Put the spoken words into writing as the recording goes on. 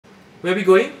Where are we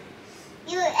going?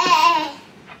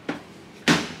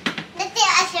 Nanti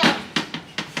Asya.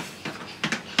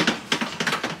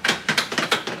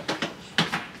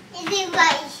 Ini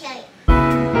Mbak Isya.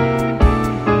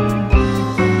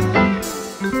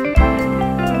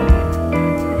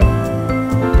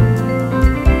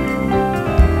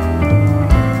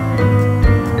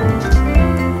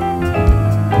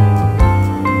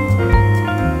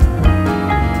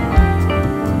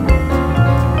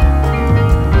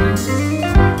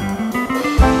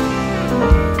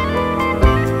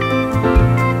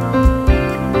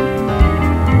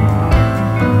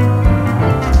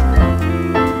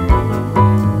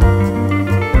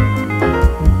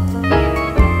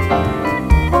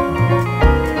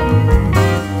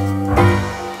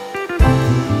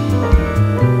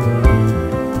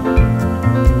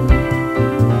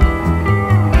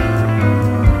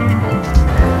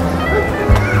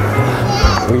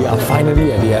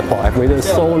 Finally at the airport. I've waited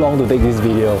so long to take this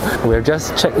video. We've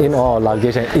just checked in all our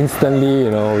luggage and instantly,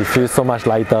 we feel so much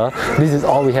lighter. This is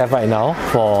all we have right now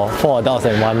for 4 adults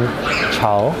and 1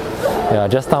 child. Yeah,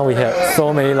 just now we had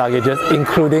so many luggages,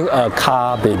 including a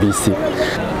car baby seat.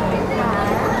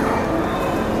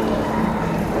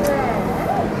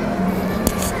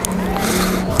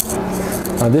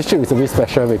 This trip is a bit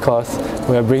special because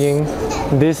we're bringing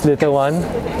this little one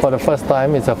for the first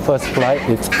time. It's her first flight.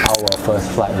 It's our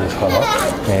first flight with her.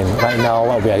 And right now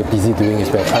what we are busy doing is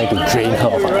we're trying to drain her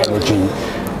of her energy.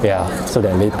 Yeah, so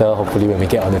that later, hopefully when we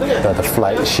get on the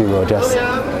flight, she will just,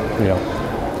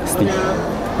 sleep.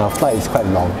 Our flight is quite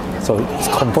long, so it's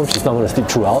confirmed she's not going to sleep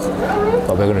throughout,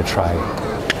 but we're going to try.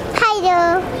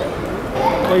 Hello.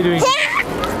 What are you doing?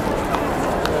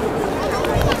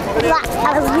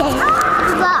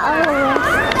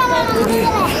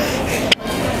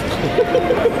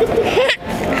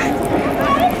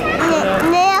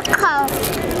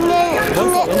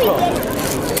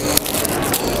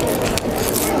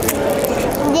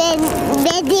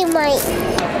 Daddy might.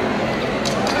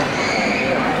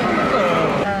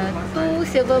 2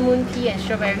 silver moon tea and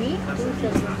strawberry. 2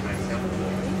 silver.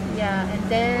 Yeah, and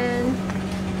then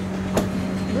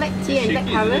black tea and black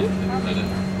currant.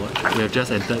 We have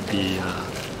just entered the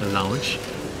lounge,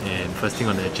 and first thing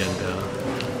on the agenda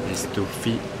is to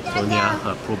feed Sonia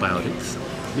her probiotics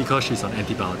because she's on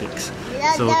antibiotics.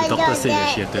 So the doctor said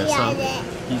that she had to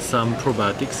eat some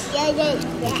probiotics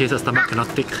in case her stomach cannot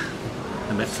take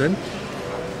the medicine.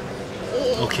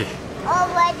 Okay.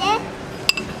 Over there?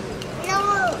 No.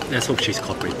 Let's hope she's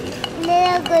cooperative.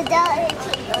 No,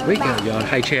 Wait, you're on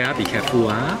high chair, be careful.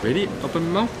 Ready?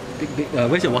 Open mouth. Big.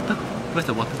 Where's your water? Where's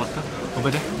the water bottle?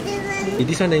 Over there.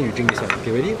 This one, then you drink this one.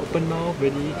 Okay, ready? Open mouth,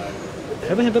 ready?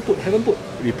 Haven't put.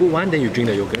 We put one, then you drink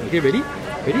the yogurt. Okay, ready?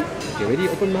 Ready? Okay, ready?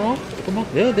 Open mouth.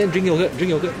 Yeah, then drink yogurt.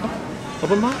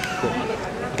 Open mouth.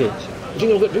 Good.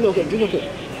 Okay, drink yogurt.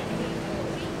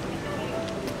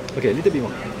 Okay, a little bit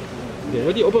more. Okay,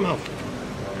 ready? Open mouth.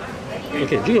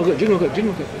 Okay, drink yogurt. It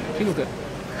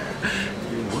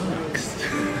works.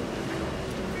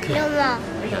 Okay. No more.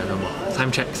 Yeah, no more.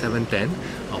 Time check, 7:10.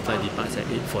 Our flight departs at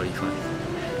 8:45.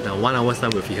 Now 1 hour's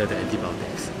time we'll feed her the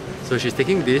antibiotics. So she's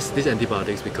taking these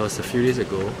antibiotics because a few days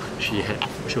ago she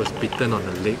was bitten on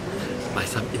the leg by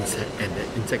some insect, and the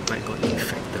insect bite got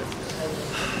infected.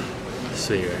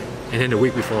 Sway, right? And then the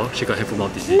week before she got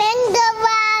hand-foot-mouth disease.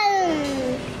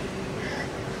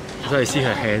 So I see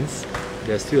her hands.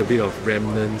 There's still a bit of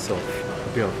remnants of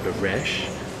the rash.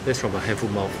 That's from her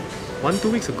hand-foot-mouth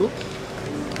 1-2 weeks ago.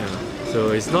 Yeah.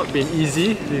 So it's not been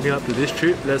easy leading up to this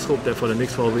trip. Let's hope that for the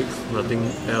next 4 weeks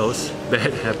nothing else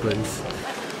bad happens.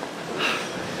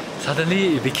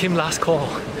 Suddenly it became last call.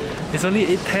 It's only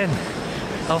 8:10.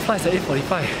 Our flight's at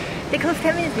 8:45. They closed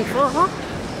 10 minutes before, huh?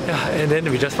 Yeah, and then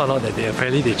we just found out that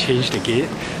apparently they changed the gate.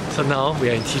 So now we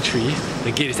are in T3.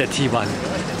 The gate is at T1.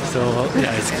 So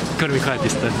yeah, it's going to be quite a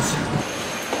distance.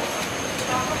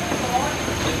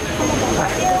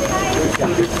 Thank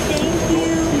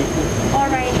you.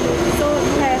 Alright, so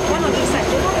you have one on each side.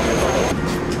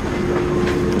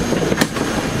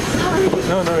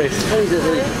 No worries.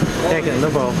 Yeah, no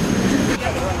problem.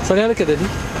 Sonia, look at Daddy.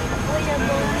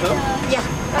 Yeah.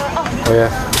 Oh yeah,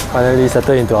 finally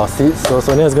settled into our seats. So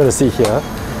Sonia is going to sit here.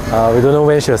 We don't know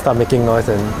when she'll start making noise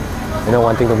and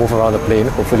wanting to move around the plane.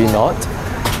 Hopefully not.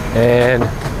 And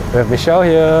we have Michelle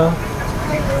here.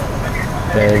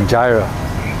 And Jaira,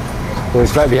 who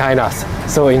is right behind us.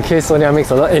 So in case Sonia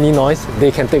makes any noise,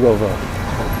 they can take over.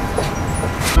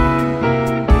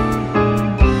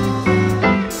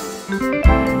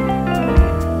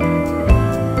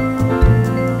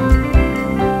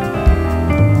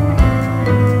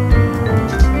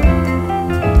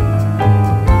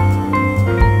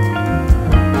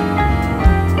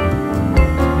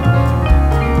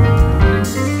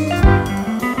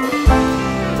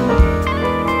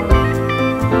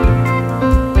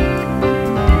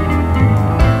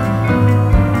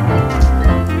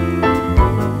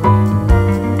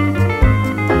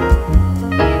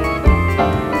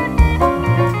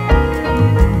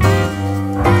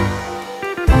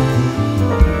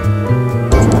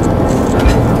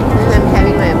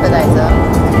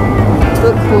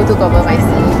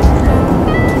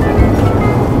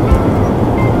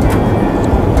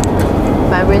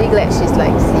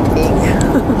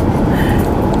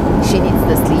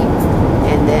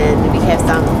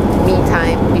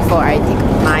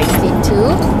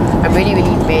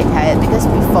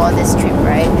 before this trip,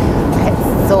 right, I had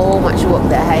so much work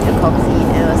that I had to complete,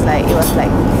 and it was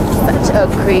like such a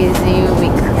crazy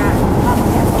week,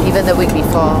 even the week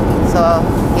before. So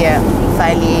yeah,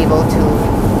 finally able to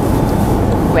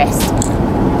rest.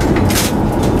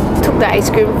 Took the ice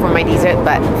cream for my dessert,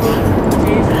 but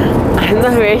I'm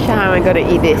not very sure how I'm gonna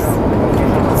eat this.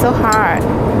 It's so hard.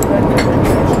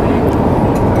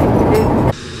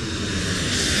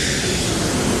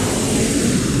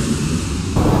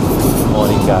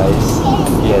 Morning guys.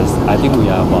 Yes, I think we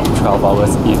are about 12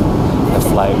 hours in the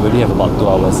flight. We only have about 2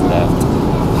 hours left.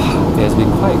 It has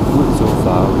been quite good so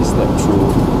far. We slept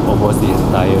through almost the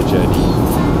entire journey.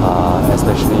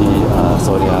 Especially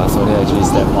Sonia. Sonia actually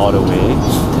slept all the way,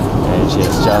 and she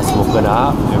has just woken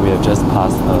up, and we have just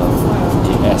passed her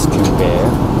the SQ bear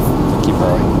to keep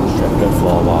her distracted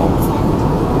for a while.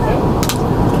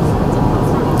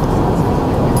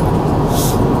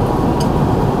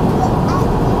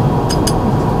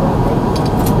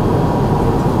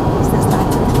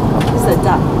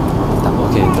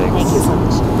 Okay, thanks. Thank you so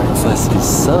much. Breakfast is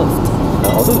served.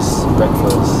 Although it's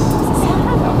breakfast.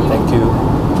 Thank you.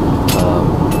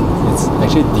 It's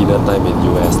actually dinner time in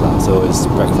US lah, so it's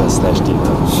breakfast /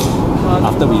 dinner.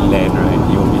 After we land, right,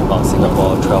 it will be about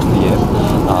Singapore 12 p.m.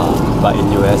 But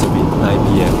in US it will be 9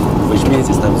 p.m, which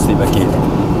means it's time to sleep again.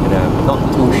 And I'm not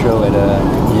too sure whether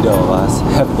either of us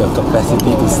have the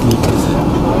capacity to sleep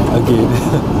again.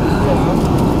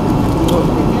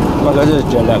 But let's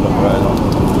just jet lag, right?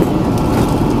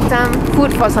 Some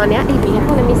food for Sonia. Hey, be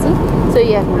careful, let me see. So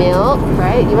you have milk,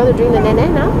 right? You want to drink the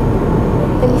nene now?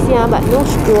 Let me see, but no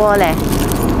straw leh.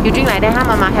 You drink like that,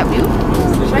 Mama help you?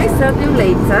 Should I serve you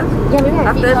later? Yeah, maybe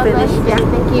After finish. Yeah,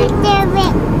 thank you.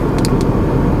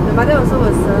 The mother also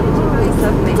will serve. Will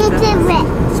serve later.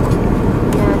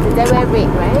 Yeah, they wear red,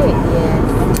 right? Yes.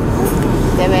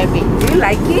 They wear red. Do you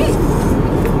like it?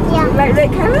 Yeah. You like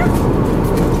red color?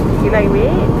 You like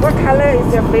red? What color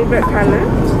is your favorite color?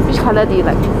 Which color do you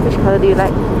like? Which color do you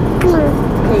like?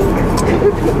 Pink.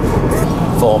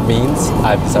 For mains,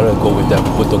 I've decided to go with the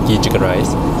Butoki chicken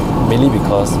rice, mainly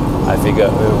because I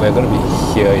figured we're going to be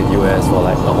here in US for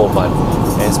like a whole month,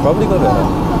 and it's probably going to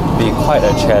be quite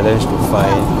a challenge to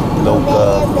find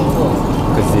local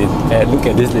cuisine. And look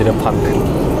at this little punk.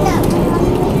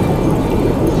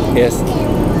 Yes.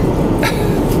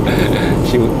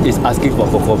 She is asking for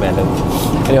cocoa melon.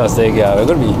 And I was saying, yeah, we're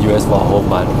going to be in US for a whole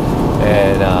month,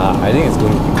 and I think it's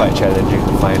going to be quite challenging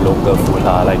to find local food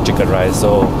like chicken rice,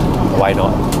 so why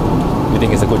not? You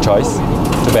think it's a good choice?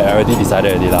 Too bad I already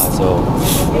decided already lah, so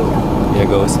here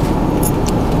goes.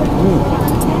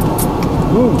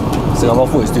 Singapore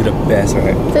food is still the best,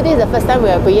 right? So this is the first time we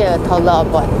are bringing a toddler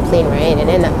aboard the plane, right? And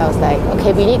then I was like,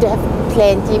 okay, we need to have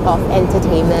plenty of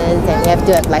entertainment, and we have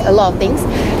to have like a lot of things.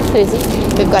 So you see,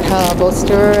 we've got her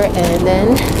bolster, and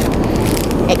then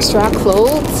extra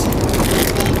clothes,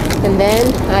 and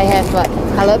then I have what,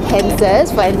 color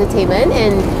pencils for entertainment,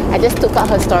 and I just took out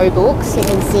her storybooks. You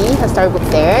can see her storybook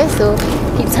there, so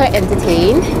keeps her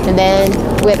entertained. And then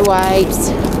wet wipes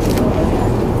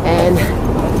and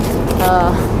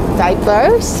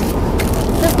diapers,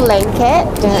 the blanket,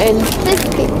 and just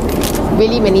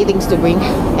really many things to bring,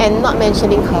 and not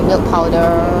mentioning her milk powder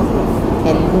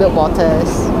and milk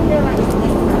bottles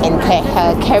and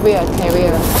her carrier,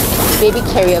 baby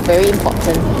carrier, very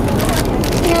important.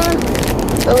 Yeah,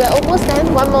 so we're almost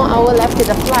done. 1 more hour left to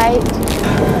the flight.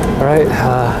 Alright,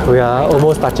 we are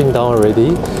almost touching down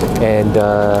already, and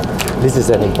this is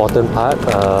an important part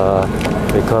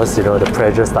because you know the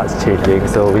pressure starts changing,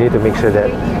 so we need to make sure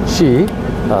that she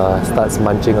starts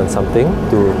munching on something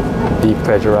to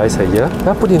depressurize her ear.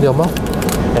 Now put it in your mouth.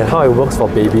 And how it works for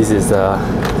babies is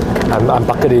I'm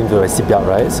buckled into a seatbelt,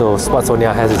 right? So what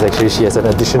Sonia has is actually she has an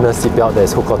additional seatbelt that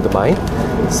is hooked onto mine.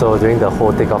 So during the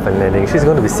whole takeoff and landing, she's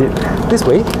going to be sit this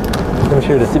way. Let me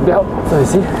show you the seatbelt. So you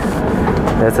see,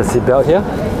 there's a seatbelt here,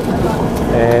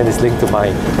 and it's linked to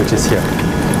mine, which is here.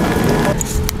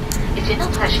 It's been a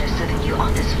pleasure serving you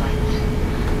on this flight.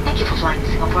 Thank you for flying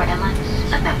Singapore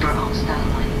Airlines, a member of Star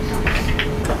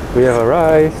Alliance. We have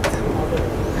arrived.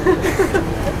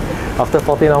 After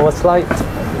 14 hours flight.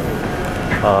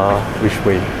 Which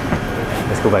way?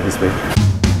 Let's go by this way.